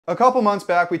A couple months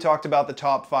back, we talked about the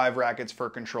top 5 rackets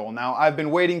for Control. Now, I've been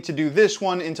waiting to do this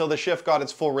one until the shift got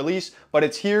its full release, but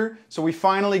it's here, so we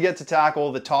finally get to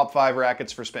tackle the top 5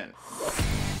 rackets for Spin.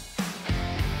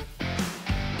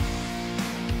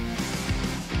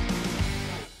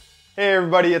 Hey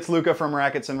everybody, it's Luca from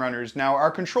Rackets and Runners. Now,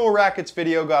 our Control Rackets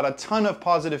video got a ton of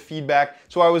positive feedback,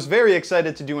 so I was very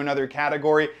excited to do another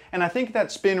category, and I think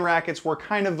that Spin Rackets were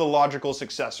kind of the logical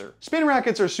successor. Spin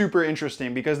Rackets are super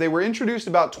interesting because they were introduced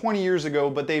about 20 years ago,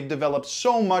 but they've developed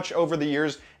so much over the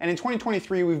years, and in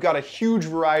 2023 we've got a huge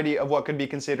variety of what could be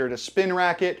considered a spin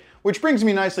racket, which brings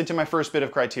me nicely to my first bit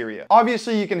of criteria.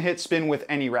 Obviously, you can hit spin with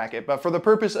any racket, but for the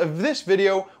purpose of this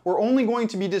video, we're only going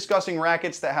to be discussing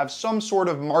rackets that have some sort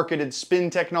of marketed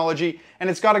spin technology, and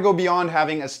it's got to go beyond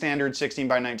having a standard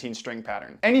 16x19 string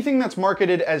pattern. Anything that's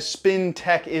marketed as spin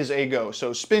tech is a go,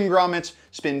 so spin grommets,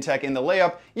 spin tech in the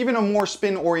layup, even a more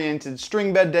spin-oriented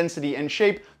string bed density and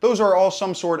shape, those are all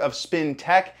some sort of spin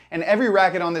tech, and every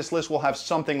racket on this list will have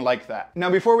something like that. Now,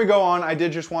 before we go on, I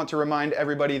did just want to remind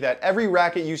everybody that every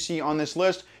racket you see on this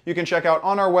list, you can check out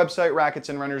on our website,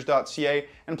 racketsandrunners.ca,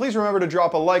 and please remember to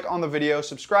drop a like on the video,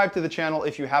 subscribe to the channel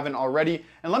if you haven't already,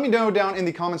 and let me know down in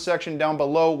the comment section down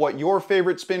below what your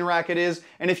favorite spin racket is,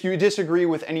 and if you disagree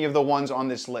with any of the ones on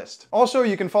this list. Also,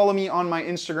 you can follow me on my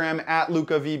Instagram at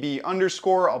LucaVB_,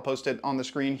 I'll post it on the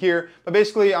screen here, but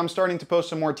basically I'm starting to post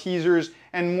some more teasers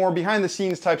and more behind the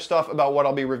scenes type stuff about what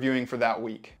I'll be reviewing for that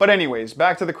week. But anyways,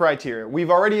 back to the criteria.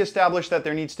 We've already established that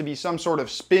there needs to be some sort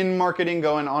of spin marketing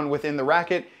going on within the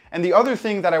racket, and the other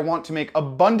thing that I want to make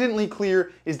abundantly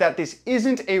clear is that this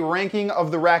isn't a ranking of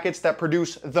the rackets that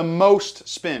produce the most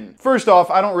spin. First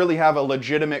off, I don't really have a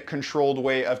legitimate controlled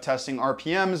way of testing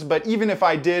RPMs, but even if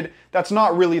I did, that's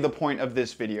not really the point of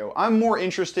this video. I'm more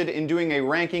interested in doing a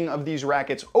ranking of these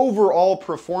rackets' overall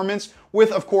performance,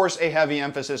 with of course a heavy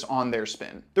emphasis on their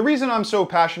spin. The reason I'm so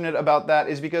passionate about that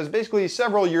is because basically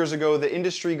several years ago the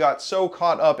industry got so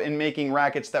caught up in making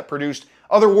rackets that produced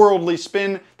otherworldly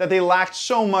spin that they lacked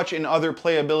so much in other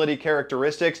playability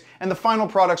characteristics, and the final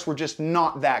products were just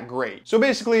not that great. So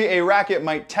basically a racket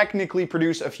might technically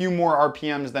produce a few more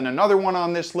RPMs than another one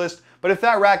on this list, but if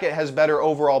that racket has better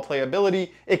overall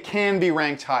playability, it can be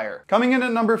ranked higher. Coming in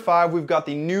at number 5, we've got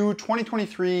the new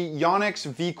 2023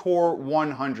 Yonex VCore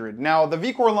 100. Now, the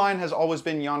VCore line has always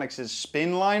been Yonex's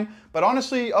spin line, but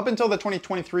honestly, up until the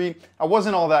 2023, I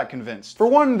wasn't all that convinced. For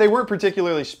one, they weren't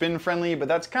particularly spin friendly, but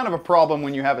that's kind of a problem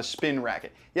when you have a spin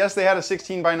racket. Yes, they had a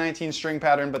 16x19 string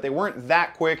pattern, but they weren't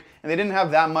that quick, and they didn't have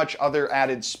that much other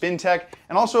added spin tech,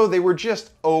 and also they were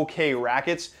just okay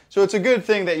rackets, so it's a good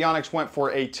thing that Yonex went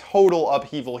for a total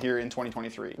upheaval here in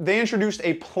 2023. They introduced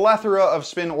a plethora of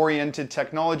spin-oriented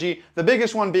technology, the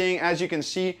biggest one being, as you can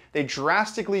see, they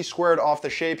drastically squared off the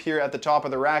shape here at the top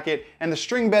of the racket, and the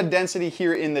string bed density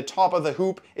here in the top of the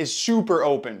hoop is super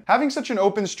open. Having such an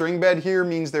open string bed here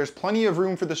means there's plenty of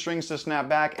room for the strings to snap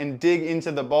back and dig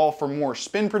into the ball for more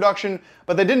spin production,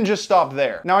 but they didn't just stop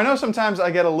there. Now, I know sometimes I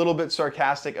get a little bit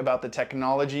sarcastic about the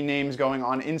technology names going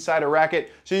on inside a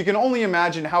racket, so you can only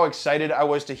imagine how excited I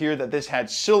was to hear that this had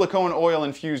silicone oil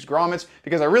infused grommets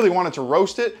because I really wanted to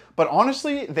roast it, but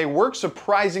honestly, they work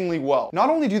surprisingly well. Not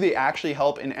only do they actually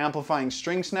help in amplifying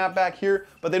string snapback here,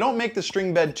 but they don't make the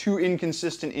string bed too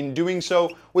inconsistent in doing so,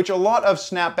 which a lot of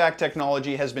snapback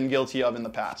technology has been guilty of in the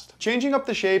past. Changing up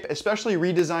the shape, especially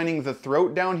redesigning the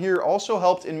throat down here, also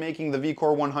helped in making the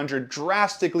VCore 100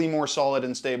 drastically more solid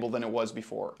and stable than it was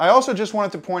before. I also just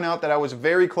wanted to point out that I was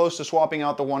very close to swapping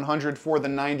out the 100 for the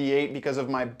 98 because of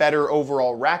my better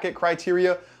overall racket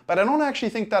criteria, but I don't actually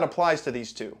think that applies to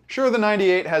these two. Sure, the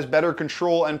 98 has better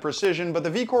control and precision, but the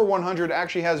VCore 100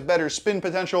 actually has better spin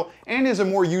potential and is a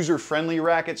more user-friendly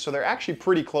racket, so they're actually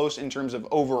pretty close in terms of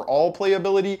overall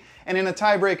playability, and in a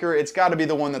tiebreaker, it's gotta be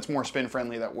the one that's more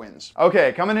spin-friendly that wins.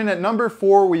 Okay, coming in at number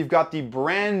 4, we've got the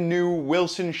brand new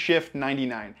Wilson Shift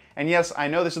 99. And yes, I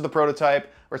know this is the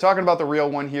prototype. We're talking about the real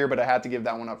one here, but I had to give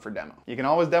that one up for demo. You can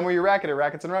always demo your racket at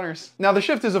Rackets and Runners. Now, the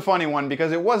Shift is a funny one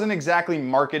because it wasn't exactly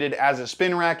marketed as a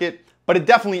spin racket, but it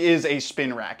definitely is a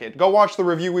spin racket. Go watch the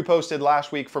review we posted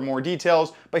last week for more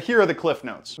details, but here are the cliff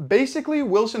notes. Basically,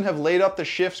 Wilson have laid up the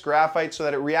Shift's graphite so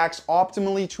that it reacts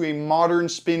optimally to a modern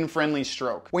spin-friendly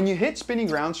stroke. When you hit spinny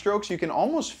ground strokes, you can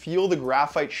almost feel the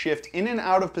graphite shift in and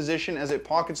out of position as it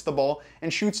pockets the ball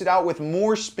and shoots it out with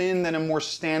more spin than a more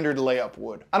standard layup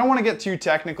would. I don't want to get too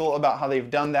technical about how they've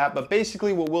done that, but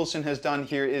basically what Wilson has done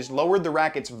here is lowered the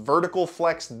racket's vertical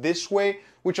flex this way,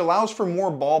 which allows for more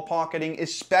ball pocketing,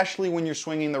 especially when you're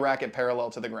swinging the racket parallel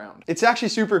to the ground. It's actually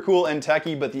super cool and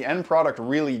techy, but the end product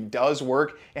really does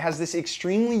work. It has this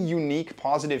extremely unique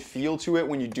positive feel to it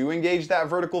when you do engage that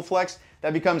vertical flex,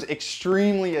 that becomes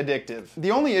extremely addictive.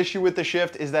 The only issue with the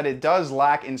shift is that it does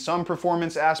lack in some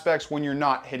performance aspects when you're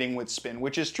not hitting with spin,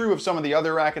 which is true of some of the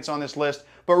other rackets on this list,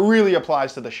 but really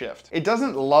applies to the shift. It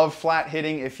doesn't love flat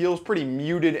hitting. It feels pretty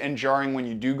muted and jarring when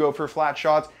you do go for flat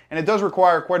shots, and it does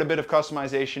require quite a bit of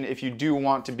customization if you do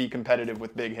want to be competitive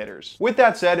with big hitters. With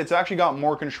that said, it's actually got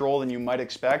more control than you might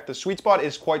expect. The sweet spot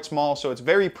is quite small, so it's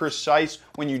very precise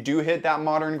when you do hit that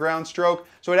modern ground stroke,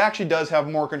 so it actually does have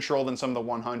more control than some of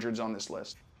the 100s on this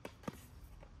list.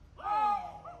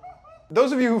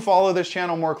 Those of you who follow this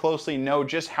channel more closely know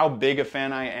just how big a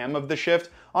fan I am of the shift.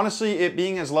 Honestly, it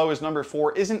being as low as number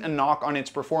 4 isn't a knock on its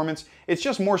performance, it's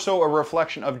just more so a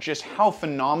reflection of just how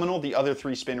phenomenal the other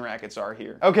 3 spin rackets are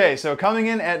here. Okay, so coming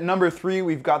in at number 3,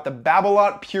 we've got the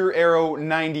Babolat Pure Aero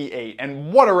 98,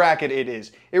 and what a racket it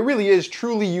is. It really is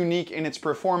truly unique in its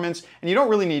performance, and you don't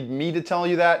really need me to tell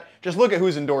you that. Just look at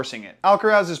who's endorsing it.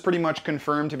 Alcaraz is pretty much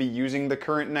confirmed to be using the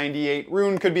current 98.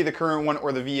 Rune could be the current one,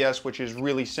 or the VS, which is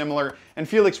really similar, and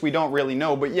Felix we don't really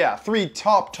know, but yeah, 3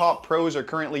 top pros are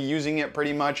currently using it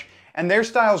pretty much, and their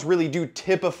styles really do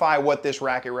typify what this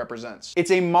racket represents.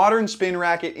 It's a modern spin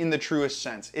racket in the truest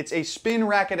sense. It's a spin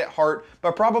racket at heart,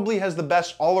 but probably has the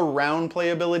best all-around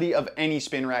playability of any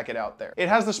spin racket out there. It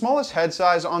has the smallest head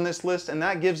size on this list, and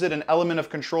that gives it an element of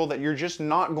control that you're just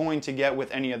not going to get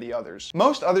with any of the others.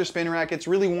 Most other spin rackets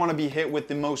really want to be hit with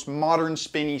the most modern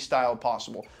spinny style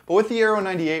possible, but with the Aero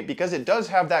 98, because it does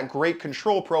have that great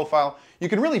control profile, you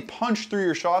can really punch through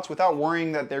your shots without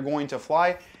worrying that they're going to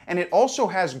fly, and it also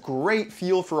has great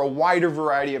feel for a wider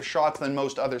variety of shots than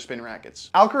most other spin rackets.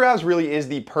 Alcaraz really is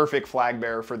the perfect flag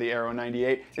bearer for the Aero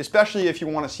 98, especially if you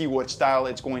want to see what style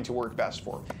it's going to work best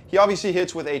for. He obviously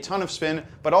hits with a ton of spin,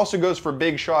 but also goes for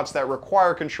big shots that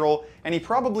require control, and he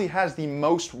probably has the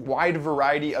most wide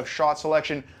variety of shot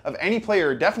selection of any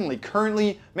player, definitely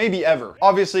currently, maybe ever.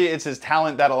 Obviously, it's his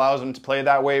talent that allows him to play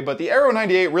that way, but the Aero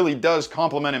 98 really does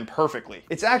complement him perfectly.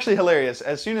 It's actually hilarious.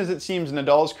 As soon as it seems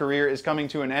Nadal's career is coming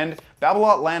to an end,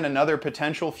 Babolat land another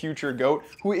potential future GOAT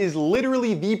who is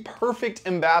literally the perfect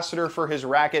ambassador for his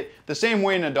racket, the same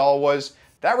way Nadal was.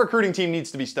 That recruiting team needs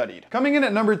to be studied. Coming in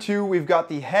at number 2, we've got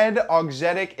the Head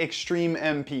Auxetic Extreme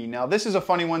MP. Now this is a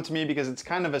funny one to me because it's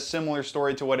kind of a similar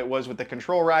story to what it was with the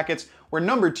Control Rackets, where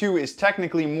number 2 is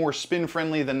technically more spin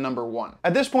friendly than number 1.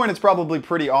 At this point, it's probably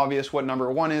pretty obvious what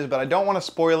number 1 is, but I don't want to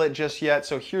spoil it just yet,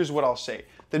 so here's what I'll say.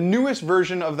 The newest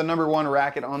version of the number 1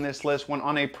 racket on this list went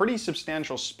on a pretty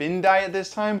substantial spin diet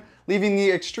this time, leaving the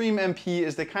Extreme MP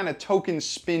as the kind of token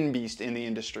spin beast in the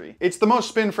industry. It's the most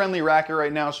spin-friendly racket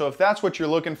right now, so if that's what you're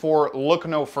looking for, look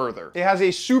no further. It has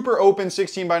a super open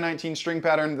 16x19 string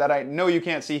pattern that I know you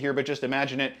can't see here, but just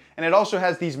imagine it, and it also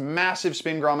has these massive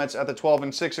spin grommets at the 12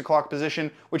 and 6 o'clock position,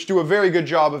 which do a very good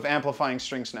job of amplifying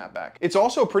string snapback. It's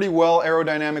also pretty well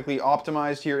aerodynamically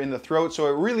optimized here in the throat, so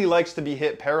it really likes to be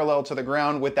hit parallel to the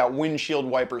ground with that windshield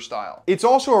wiper style. It's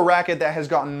also a racket that has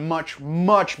gotten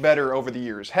much better over the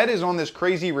years. Head is on this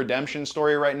crazy redemption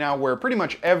story right now where pretty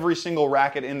much every single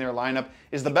racket in their lineup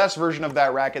is the best version of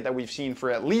that racket that we've seen for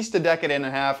at least a decade and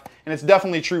a half, and it's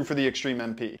definitely true for the Extreme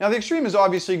MP. Now the Extreme is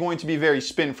obviously going to be very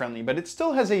spin friendly, but it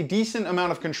still has a decent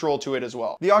amount of control to it as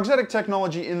well. The auxetic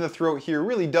technology in the throat here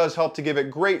really does help to give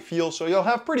it great feel, so you'll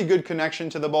have pretty good connection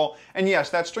to the ball, and yes,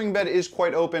 that string bed is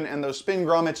quite open and those spin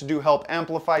grommets do help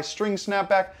amplify string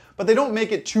snapback, but they don't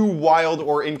make it too wild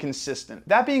or inconsistent.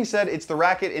 That being said, it's the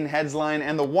racket in Head's line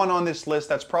and the one on this list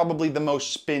that's probably the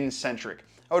most spin-centric.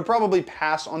 I would probably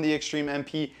pass on the Extreme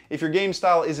MP if your game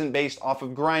style isn't based off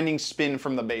of grinding spin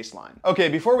from the baseline. Okay,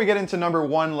 before we get into number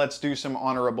 1, let's do some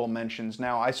honorable mentions.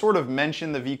 Now, I sort of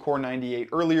mentioned the VCore 98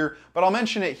 earlier, but I'll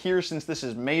mention it here since this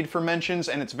is made for mentions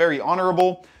and it's very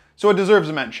honorable, so it deserves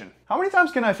a mention. How many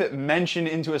times can I fit mention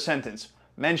into a sentence?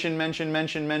 Mention.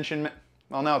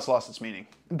 Well, now it's lost its meaning.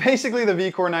 Basically, the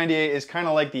VCore 98 is kind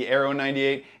of like the Aero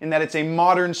 98 in that it's a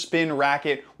modern spin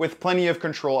racket with plenty of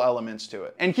control elements to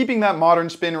it. And keeping that modern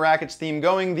spin rackets theme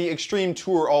going, the Extreme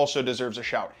Tour also deserves a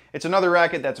shout. It's another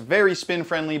racket that's very spin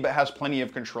friendly but has plenty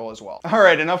of control as well.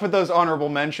 Alright, enough with those honorable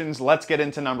mentions, let's get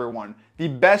into number 1. The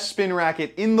best spin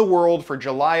racket in the world for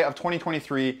July of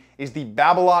 2023 is the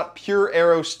Babolat Pure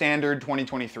Aero Standard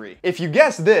 2023. If you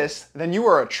guess this, then you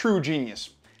are a true genius.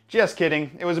 Just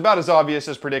kidding. It was about as obvious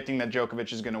as predicting that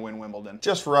Djokovic is going to win Wimbledon.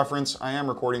 Just for reference, I am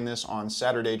recording this on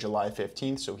Saturday, July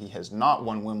 15th, so he has not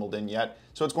won Wimbledon yet.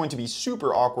 So it's going to be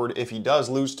super awkward if he does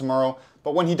lose tomorrow,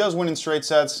 but when he does win in straight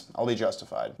sets, I'll be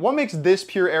justified. What makes this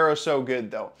Pure Aero so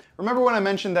good though? Remember when I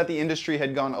mentioned that the industry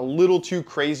had gone a little too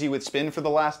crazy with spin for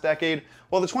the last decade?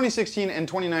 Well, the 2016 and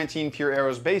 2019 Pure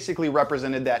Arrows basically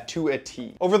represented that to a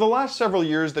T. Over the last several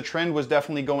years, the trend was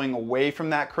definitely going away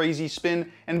from that crazy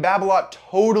spin, and Babolat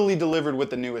totally delivered with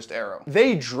the newest arrow.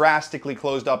 They drastically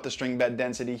closed up the string bed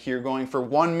density here, going for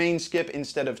 1 main skip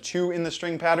instead of 2 in the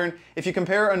string pattern. If you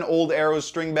compare an old arrow's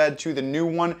string bed to the new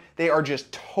one, they are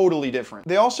just totally different.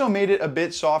 They also made it a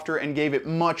bit softer and gave it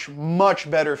much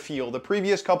better feel. The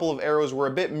previous couple of arrows were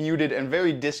a bit muted and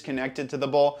very disconnected to the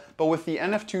ball, but with the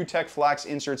NF2 Tech Flax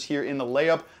inserts here in the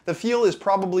layup, the feel is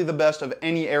probably the best of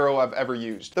any arrow I've ever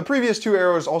used. The previous 2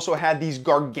 arrows also had these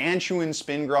gargantuan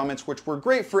spin grommets, which were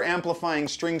great for amplifying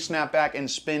string snapback and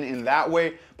spin in that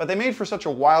way, but they made for such a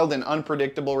wild and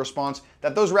unpredictable response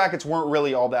that those rackets weren't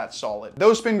really all that solid.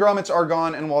 Those spin grommets are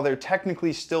gone, and while they're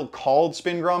technically still called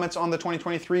spin grommets on the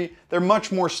 2023, they're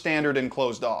much more standard and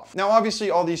closed off. Now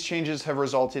obviously all these changes have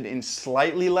resulted in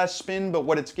slightly less spin, but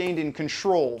what it's gained in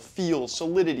control, feel,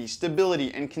 solidity,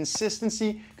 stability, and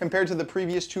consistency compared to the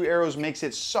previous 2 arrows makes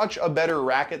it such a better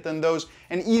racket than those,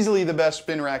 and easily the best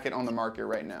spin racket on the market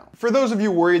right now. For those of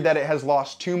you worried that it has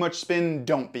lost too much spin,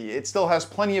 don't be. It still has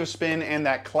plenty of spin and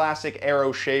that classic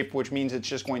arrow shape, which means it's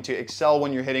just going to excel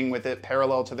when you're hitting with it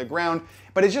parallel to the ground,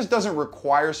 but it just doesn't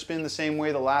require spin the same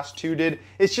way the last 2 did.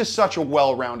 It's just such a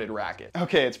well-rounded racket.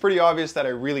 Okay, it's pretty obvious that I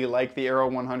really like the Arrow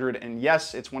 100, and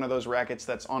yes, it's one of those rackets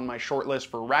that's on my short list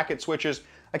for racket switches.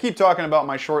 I keep talking about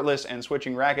my short list and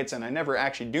switching rackets, and I never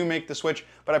actually do make the switch,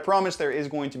 but I promise there is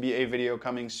going to be a video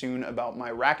coming soon about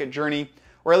my racket journey,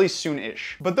 or at least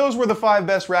soon-ish. But those were the 5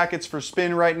 best rackets for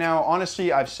spin right now.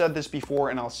 Honestly, I've said this before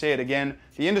and I'll say it again.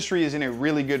 The industry is in a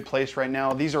really good place right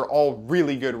now. These are all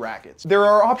really good rackets. There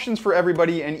are options for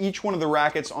everybody, and each one of the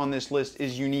rackets on this list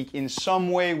is unique in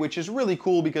some way, which is really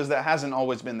cool because that hasn't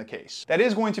always been the case. That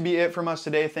is going to be it from us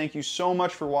today. Thank you so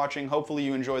much for watching. Hopefully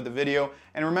you enjoyed the video.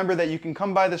 And remember that you can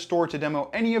come by the store to demo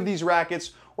any of these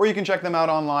rackets, or you can check them out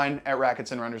online at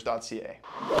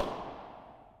racketsandrunners.ca.